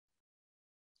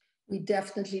 We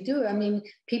definitely do. I mean,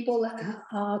 people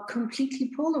are completely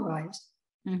polarized.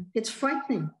 It's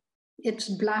frightening. It's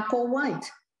black or white.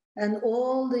 And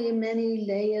all the many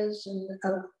layers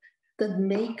that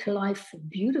make life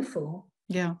beautiful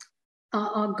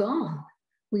are gone.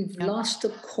 We've lost the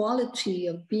quality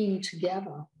of being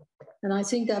together. And I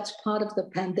think that's part of the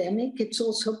pandemic. It's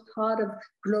also part of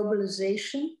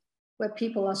globalization, where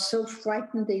people are so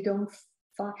frightened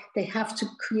they have to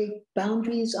create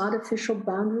boundaries, artificial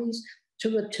boundaries,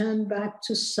 to return back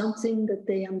to something that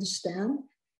they understand.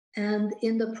 And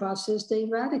in the process, they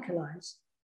radicalize.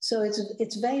 So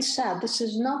it's very sad. This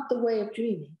is not the way of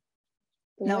dreaming.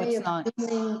 The way of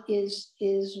dreaming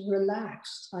is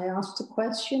relaxed. I ask the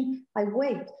question, I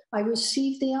wait, I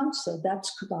receive the answer.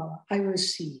 That's Kabbalah. I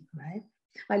receive, right?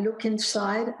 I look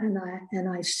inside and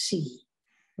I see,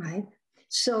 right?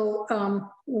 So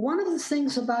one of the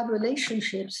things about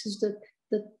relationships is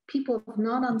that people have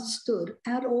not understood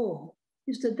at all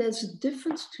is that there's a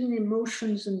difference between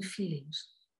emotions and feelings.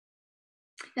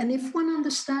 And if one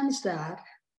understands that,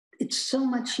 it's so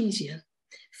much easier.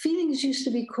 Feelings used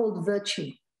to be called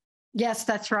virtue. Yes,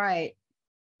 that's right.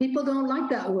 People don't like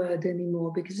that word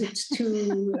anymore because it's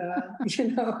too,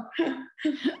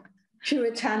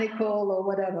 puritanical or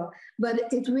whatever.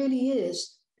 But it really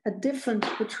is a difference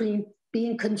between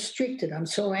being constricted. I'm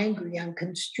so angry, I'm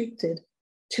constricted,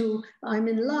 to I'm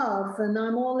in love and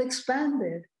I'm all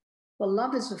expanded. Well,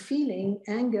 love is a feeling,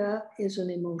 anger is an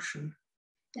emotion.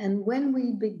 And when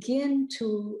we begin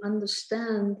to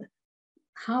understand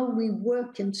how we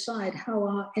work inside, how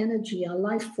our energy, our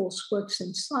life force works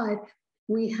inside,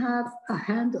 we have a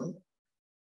handle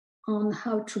on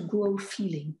how to grow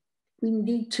feeling. We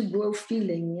need to grow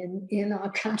feeling in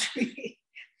our country.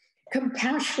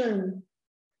 Compassion,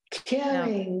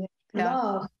 caring,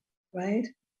 love, right?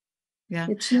 Yeah.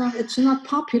 It's not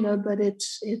popular, but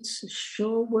it's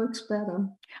sure works better.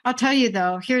 I'll tell you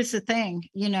though, here's the thing,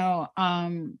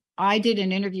 I did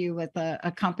an interview with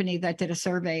a company that did a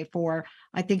survey for,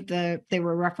 I think they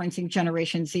were referencing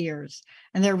Generation Zers,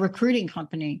 and they're a recruiting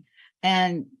company.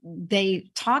 And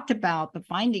they talked about the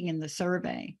finding in the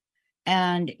survey.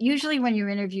 And usually when you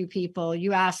interview people,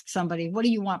 you ask somebody, what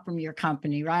do you want from your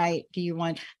company, right?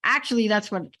 Actually, that's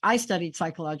what I studied,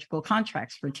 psychological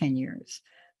contracts for 10 years.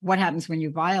 What happens when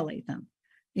you violate them?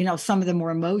 Some of the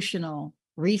more emotional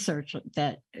research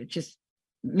that just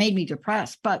made me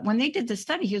depressed. But when they did the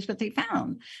study, here's what they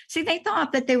found. See, they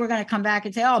thought that they were going to come back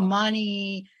and say, oh,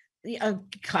 money.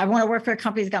 I want to work for a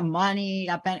company that's got money.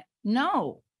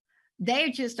 No,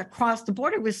 they just across the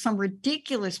board, it was some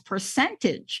ridiculous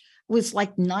percentage, was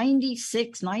like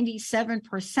 96,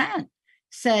 97%.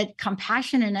 said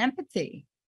compassion and empathy.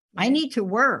 I need to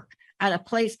work at a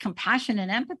place, compassion and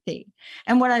empathy.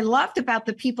 And what I loved about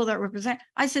the people that represent,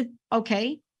 I said,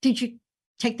 okay, did you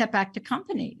take that back to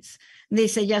companies? And they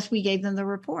said, yes, we gave them the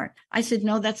report. I said,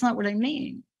 no, that's not what I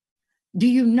mean. Do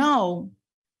you know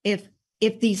if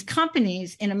these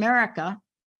companies in America,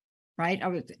 right,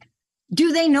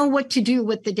 do they know what to do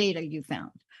with the data you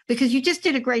found? Because you just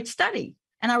did a great study,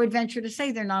 and I would venture to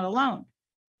say they're not alone.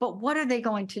 But what are they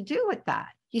going to do with that?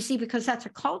 You see, because that's a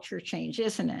culture change,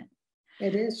 isn't it?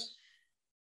 It is.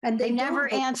 And they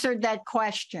never answered that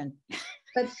question.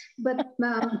 But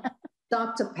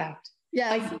Dr. Pat,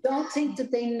 yeah, I don't think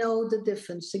that they know the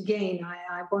difference. Again,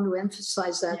 I want to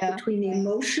emphasize that between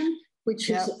emotion, which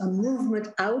is a movement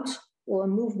out or a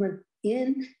movement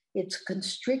in, it's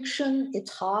constriction,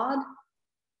 it's hard,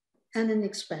 and an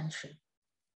expansion.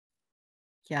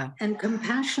 Yeah. And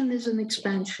compassion is an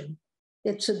expansion.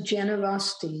 It's a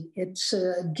generosity, it's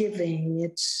a giving,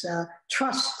 it's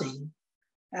trusting.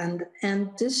 And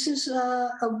this is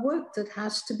a work that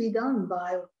has to be done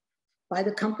by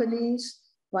the companies,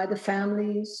 by the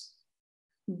families,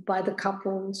 by the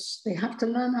couples. They have to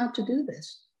learn how to do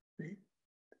this. Right?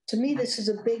 To me, this is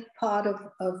a big part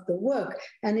of the work.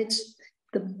 And it's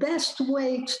the best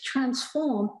way to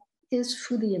transform is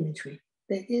through the imagery.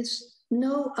 There is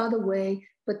no other way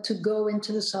but to go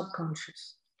into the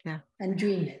subconscious and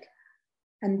dream it.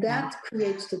 And that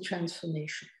creates the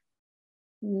transformation.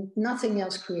 Nothing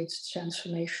else creates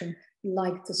transformation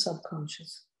like the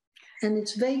subconscious. And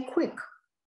it's very quick.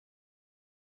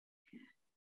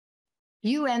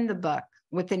 You end the book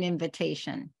with an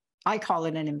invitation. I call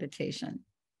it an invitation.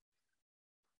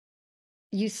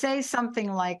 You say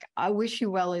something like, I wish you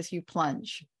well as you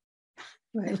plunge.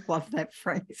 Right. I love that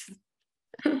phrase.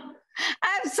 I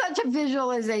have such a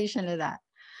visualization of that.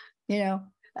 You know,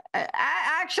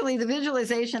 actually, the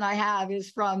visualization I have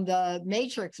is from the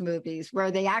Matrix movies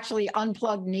where they actually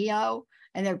unplug Neo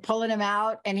and they're pulling him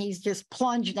out and he's just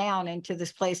plunged down into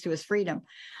this place to his freedom.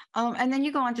 And then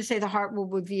you go on to say the heart will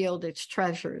reveal its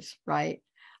treasures, right?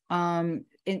 And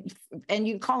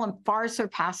you call them far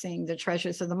surpassing the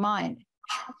treasures of the mind.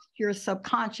 Trust your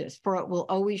subconscious, for it will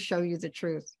always show you the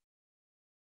truth.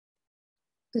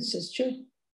 This is true.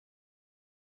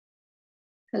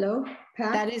 Hello,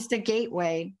 Pat? That is the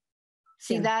gateway.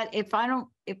 See that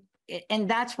and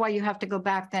that's why you have to go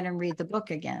back then and read the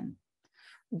book again.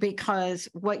 Because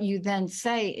what you then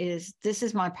say is, this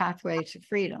is my pathway to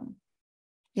freedom.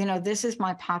 You know, this is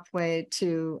my pathway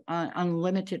to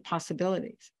unlimited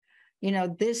possibilities. You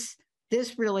know, this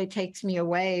really takes me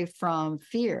away from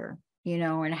fear, you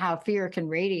know, and how fear can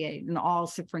radiate in all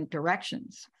different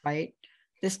directions, right?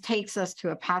 This takes us to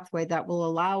a pathway that will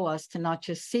allow us to not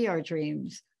just see our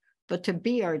dreams, but to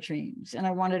be our dreams. And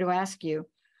I wanted to ask you,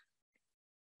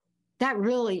 that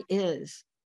really is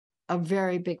a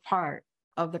very big part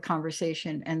of the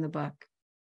conversation and the book.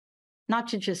 Not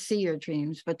to just see your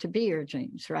dreams, but to be your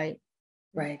dreams, right?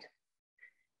 Right.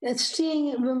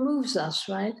 Seeing removes us,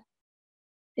 right?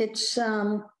 It's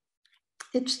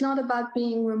not about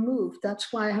being removed.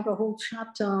 That's why I have a whole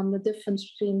chapter on the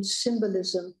difference between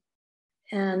symbolism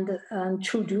and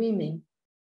true dreaming.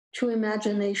 True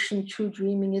imagination, true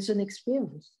dreaming is an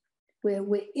experience.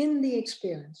 We're in the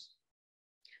experience.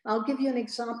 I'll give you an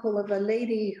example of a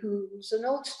lady who's an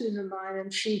old student of mine,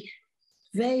 and she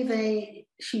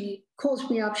calls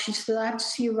me up. She said, I have to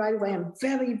see you right away. I'm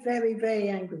very, very, very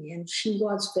angry. And she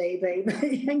was very, very,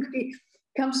 very angry.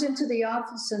 Comes into the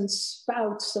office and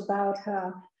spouts about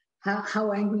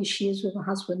how angry she is with her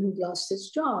husband who lost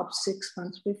his job 6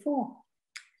 months before.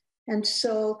 And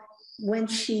so when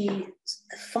she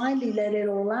finally let it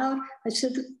all out, I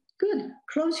said, good,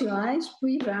 close your eyes,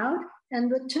 breathe out,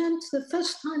 and return to the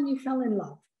first time you fell in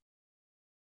love.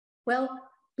 Well,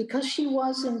 because she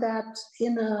was in that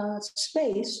inner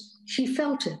space, she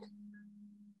felt it.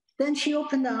 Then she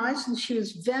opened her eyes and she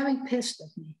was very pissed at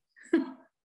me.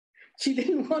 She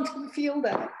didn't want to feel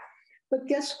that. But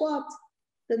guess what?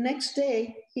 The next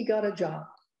day, he got a job.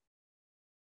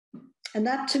 And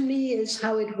that to me is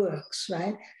how it works,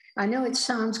 right? I know it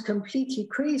sounds completely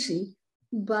crazy,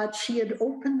 but she had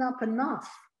opened up enough.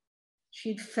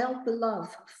 She'd felt the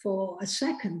love for a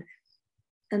second,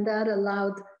 and that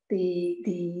allowed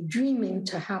the dreaming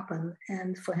to happen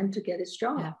and for him to get his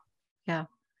job. Yeah.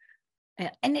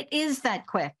 And it is that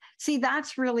quick. See,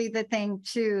 that's really the thing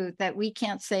too, that we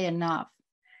can't say enough.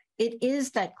 It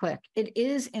is that quick. It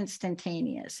is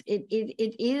instantaneous. It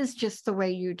is just the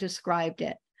way you described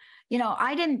it. You know,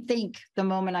 I didn't think the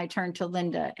moment I turned to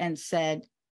Linda and said,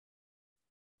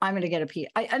 I'm going to get a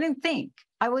Ph.D. I didn't think.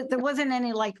 There wasn't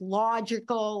any like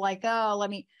logical, like, oh, let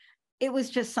me. it was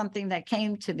just something that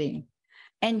came to me.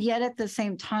 And yet at the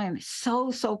same time,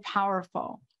 so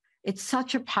powerful. It's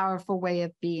such a powerful way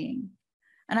of being.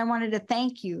 And I wanted to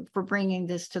thank you for bringing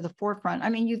this to the forefront. I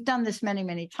mean, you've done this many,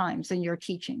 many times in your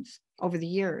teachings over the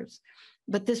years,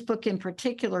 but this book in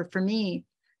particular, for me,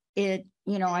 I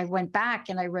went back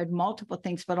and I read multiple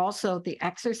things, but also the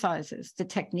exercises, the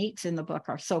techniques in the book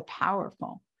are so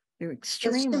powerful. They're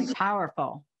extremely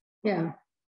powerful. Yeah.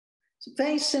 It's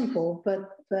very simple, but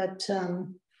this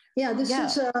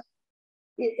is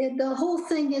the whole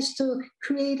thing is to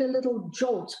create a little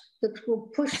jolt that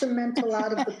will push the mental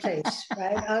out of the place,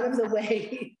 right? Out of the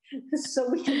way, so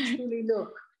we can truly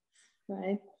look,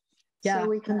 right? Yeah. So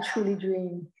we can truly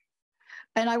dream.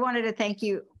 And I wanted to thank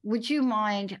you. Would you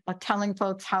mind telling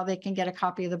folks how they can get a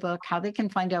copy of the book, how they can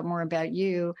find out more about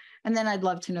you? And then I'd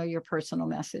love to know your personal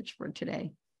message for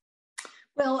today.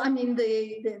 Well, I mean,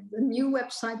 the new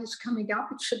website is coming up.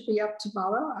 It should be up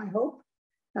tomorrow, I hope.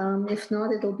 If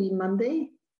not, it'll be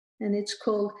Monday. And it's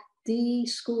called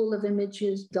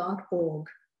theschoolofimages.org.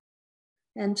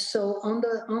 And so on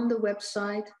the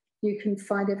website, you can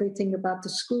find everything about the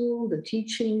school, the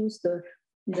teachings, the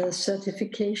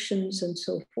certifications, and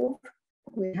so forth.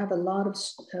 We have a lot of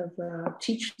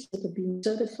teachers that have been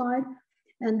certified.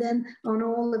 And then on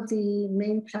all of the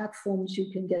main platforms,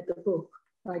 you can get the book,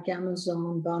 like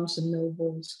Amazon, Barnes and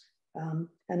Nobles,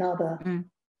 and other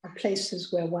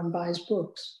places where one buys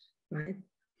books, right?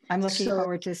 I'm looking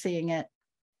forward to seeing it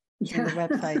on the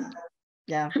website.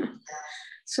 Yeah.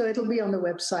 So it'll be on the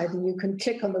website, and you can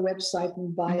click on the website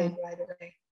and buy it right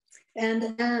away.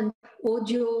 And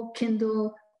audio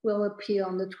Kindle will appear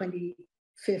on the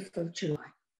 25th of July.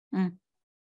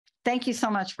 Thank you so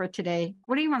much for today.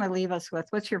 What do you want to leave us with?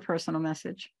 What's your personal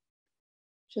message?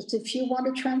 Just if you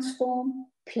want to transform,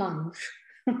 plunge.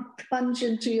 Plunge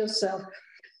into yourself.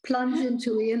 Plunge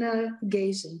into inner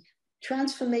gazing.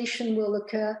 Transformation will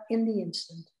occur in the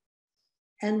instant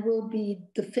and will be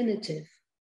definitive.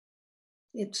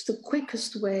 It's the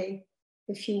quickest way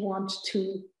if you want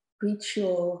to reach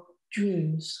your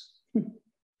dreams.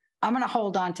 I'm going to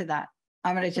hold on to that.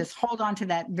 I'm going to just hold on to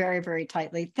that very, very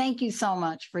tightly. Thank you so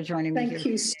much for joining me. Thank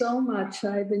you so much.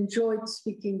 I've enjoyed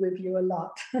speaking with you a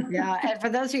lot. Yeah. And for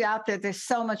those of you out there, there's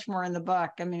so much more in the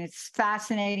book. I mean, it's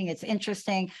fascinating. It's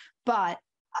interesting, but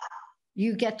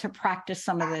you get to practice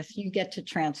some of this. You get to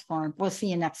transform. We'll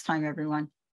see you next time, everyone.